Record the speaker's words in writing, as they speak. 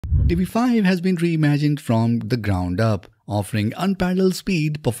Divi 5 has been reimagined from the ground up, offering unparalleled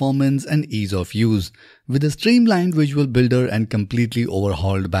speed, performance, and ease of use. With a streamlined visual builder and completely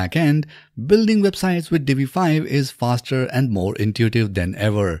overhauled backend, building websites with Divi 5 is faster and more intuitive than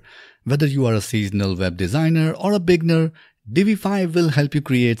ever. Whether you are a seasonal web designer or a beginner, Divi 5 will help you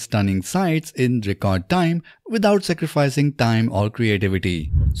create stunning sites in record time without sacrificing time or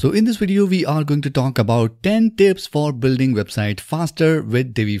creativity. So in this video, we are going to talk about 10 tips for building website faster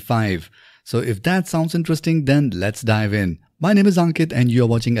with Divi 5. So if that sounds interesting, then let's dive in. My name is Ankit and you are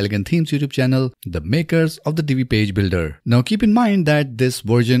watching Elegant Themes YouTube channel, the makers of the Divi page builder. Now keep in mind that this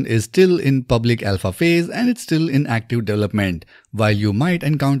version is still in public alpha phase and it's still in active development. While you might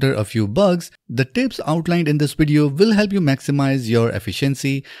encounter a few bugs, the tips outlined in this video will help you maximize your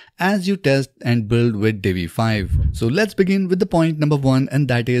efficiency as you test and build with Divi 5. So let's begin with the point number 1, and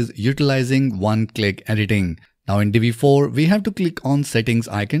that is utilizing one-click editing. Now in Divi 4, we have to click on settings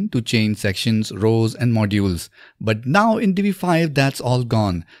icon to change sections, rows and modules. But now in Divi 5, that's all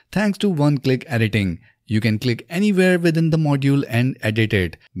gone. Thanks to one-click editing, you can click anywhere within the module and edit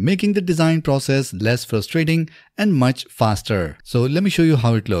it, making the design process less frustrating and much faster. So let me show you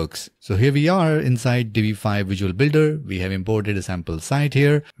how it looks. So here we are inside Divi 5 Visual Builder. We have imported a sample site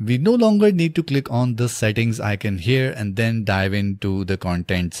here. We no longer need to click on the settings icon here and then dive into the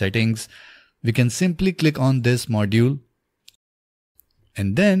content settings. We can simply click on this module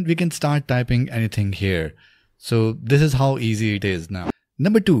and then we can start typing anything here. So this is how easy it is now.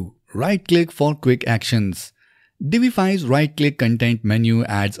 Number 2, right click for quick actions. Divi 5's right click content menu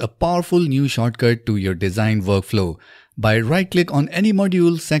adds a powerful new shortcut to your design workflow. By right click on any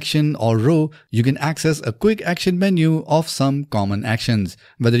module, section or row, you can access a quick action menu of some common actions,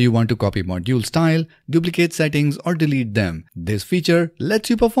 whether you want to copy module style, duplicate settings or delete them. This feature lets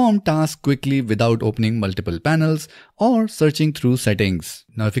you perform tasks quickly without opening multiple panels or searching through settings.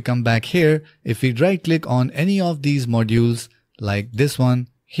 Now if we come back here, if we right click on any of these modules like this one,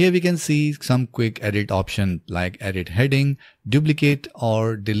 here we can see some quick edit option like edit heading, duplicate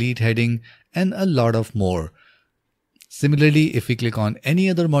or delete heading and a lot of more. Similarly, if we click on any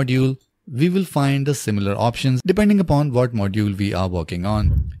other module, we will find the similar options depending upon what module we are working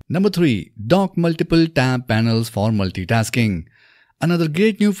on. Number 3, dock multiple tab panels for multitasking. Another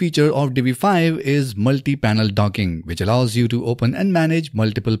great new feature of Divi 5 is multi-panel docking, which allows you to open and manage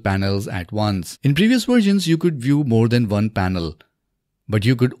multiple panels at once. In previous versions, you could view more than one panel, but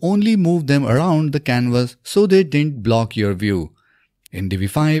you could only move them around the canvas so they didn't block your view. In Divi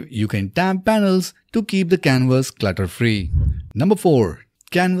 5, you can tab panels to keep the canvas clutter-free. Number 4,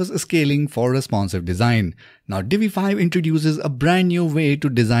 canvas scaling for responsive design. Now Divi 5 introduces a brand new way to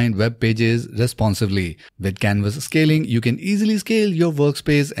design web pages responsively. With canvas scaling, you can easily scale your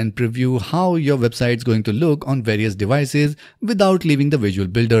workspace and preview how your website is going to look on various devices without leaving the visual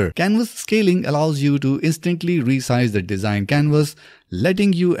builder. Canvas scaling allows you to instantly resize the design canvas,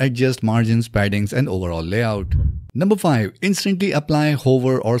 letting you adjust margins, paddings and overall layout. Number 5, instantly apply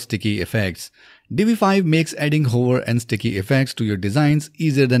hover or sticky effects. Divi 5 makes adding hover and sticky effects to your designs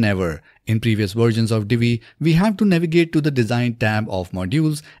easier than ever. In previous versions of Divi, we have to navigate to the design tab of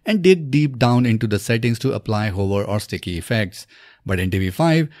modules and dig deep down into the settings to apply hover or sticky effects. But in Divi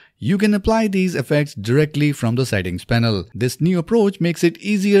 5, you can apply these effects directly from the settings panel. This new approach makes it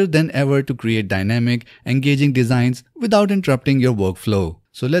easier than ever to create dynamic, engaging designs without interrupting your workflow.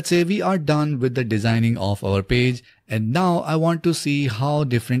 So let's say we are done with the designing of our page and now I want to see how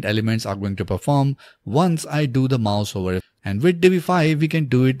different elements are going to perform once I do the mouse over. And with Divi 5, we can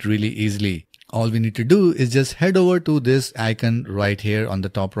do it really easily. All we need to do is just head over to this icon right here on the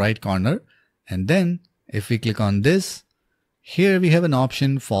top right corner. And then if we click on this, here we have an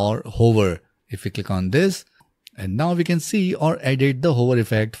option for hover. If we click on this, and now we can see or edit the hover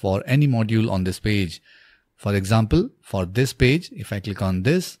effect for any module on this page. For example, for this page, if I click on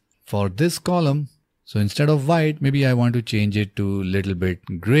this, for this column, so instead of white, maybe I want to change it to a little bit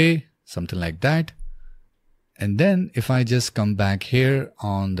gray, something like that. And then if I just come back here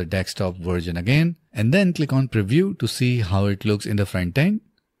on the desktop version again, and then click on preview to see how it looks in the front end.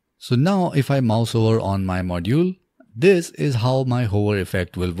 So now if I mouse over on my module, this is how my hover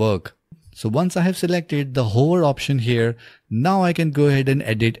effect will work. So once I have selected the hover option here, now I can go ahead and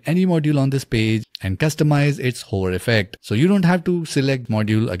edit any module on this page and customize its hover effect. So you don't have to select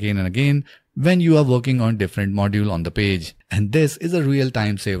module again and again when you are working on different module on the page. And this is a real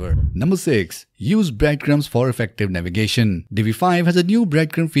time saver. Number 6. Use breadcrumbs for effective navigation. Divi 5 has a new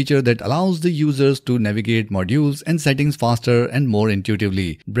breadcrumb feature that allows the users to navigate modules and settings faster and more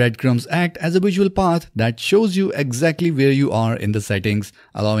intuitively. Breadcrumbs act as a visual path that shows you exactly where you are in the settings,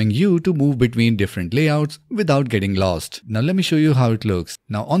 allowing you to move between different layouts without getting lost. Now let me show you how it looks.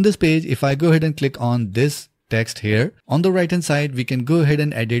 Now on this page, if I go ahead and click on this text here, on the right hand side we can go ahead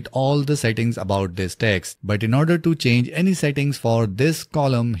and edit all the settings about this text. But in order to change any settings for this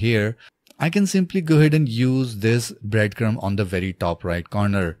column here, I can simply go ahead and use this breadcrumb on the very top right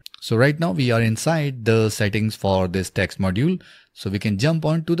corner. So right now we are inside the settings for this text module. So we can jump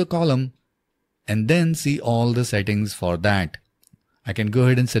onto the column and then see all the settings for that. I can go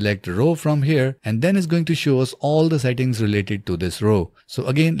ahead and select row from here, and then it's going to show us all the settings related to this row. So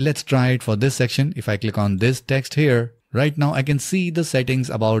again, let's try it for this section. If I click on this text here, right now I can see the settings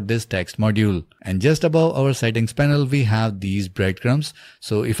about this text module. And just above our settings panel, we have these breadcrumbs.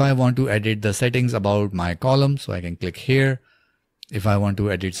 So if I want to edit the settings about my column, so I can click here. If I want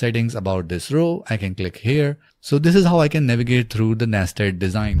to edit settings about this row, I can click here. So this is how I can navigate through the nested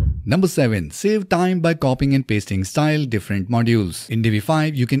design. Number 7. Save time by copying and pasting style different modules. In Divi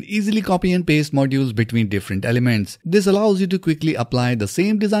 5, you can easily copy and paste modules between different elements. This allows you to quickly apply the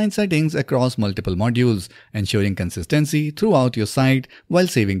same design settings across multiple modules, ensuring consistency throughout your site while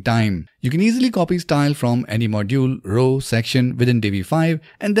saving time. You can easily copy style from any module, row, section within Divi 5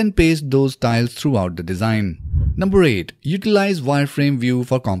 and then paste those styles throughout the design. Number 8. Utilize Wireframe view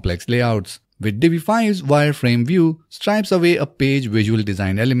for complex layouts. With Divi 5's Wireframe view stripes away a page visual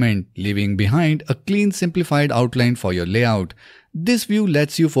design element, leaving behind a clean simplified outline for your layout. This view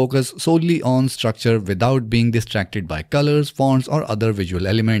lets you focus solely on structure without being distracted by colors, fonts, or other visual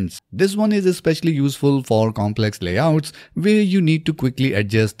elements. This one is especially useful for complex layouts where you need to quickly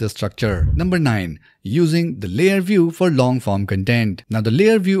adjust the structure. Number 9. Using the layer view for long form content. Now the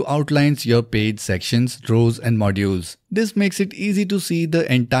layer view outlines your page sections, rows, and modules. This makes it easy to see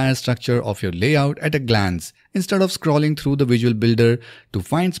the entire structure of your layout at a glance. Instead of scrolling through the visual builder to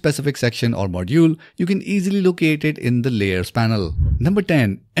find specific section or module, you can easily locate it in the layers panel. Number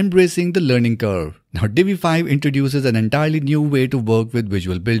 10. Embracing the learning curve. Now Divi 5 introduces an entirely new way to work with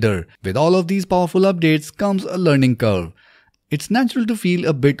Visual Builder. With all of these powerful updates comes a learning curve. It's natural to feel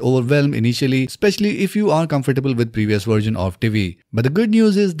a bit overwhelmed initially, especially if you are comfortable with previous version of Divi. But the good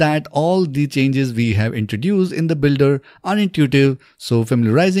news is that all the changes we have introduced in the builder are intuitive, so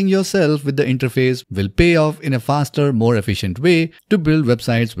familiarizing yourself with the interface will pay off in a faster, more efficient way to build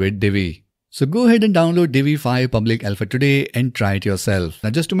websites with Divi. So go ahead and download Divi 5 public alpha today and try it yourself.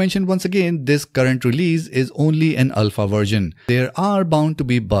 Now just to mention once again, this current release is only an alpha version. There are bound to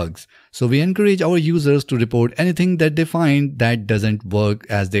be bugs. So we encourage our users to report anything that they find that doesn't work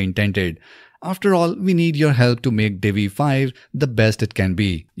as they intended. After all, we need your help to make Divi 5 the best it can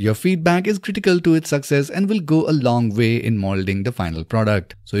be. Your feedback is critical to its success and will go a long way in molding the final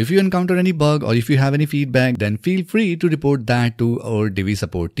product. So if you encounter any bug or if you have any feedback, then feel free to report that to our Divi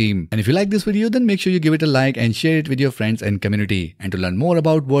support team. And if you like this video, then make sure you give it a like and share it with your friends and community. And to learn more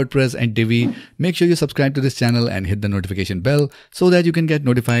about WordPress and Divi, make sure you subscribe to this channel and hit the notification bell so that you can get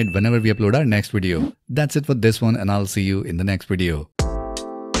notified whenever we upload our next video. That's it for this one, and I'll see you in the next video.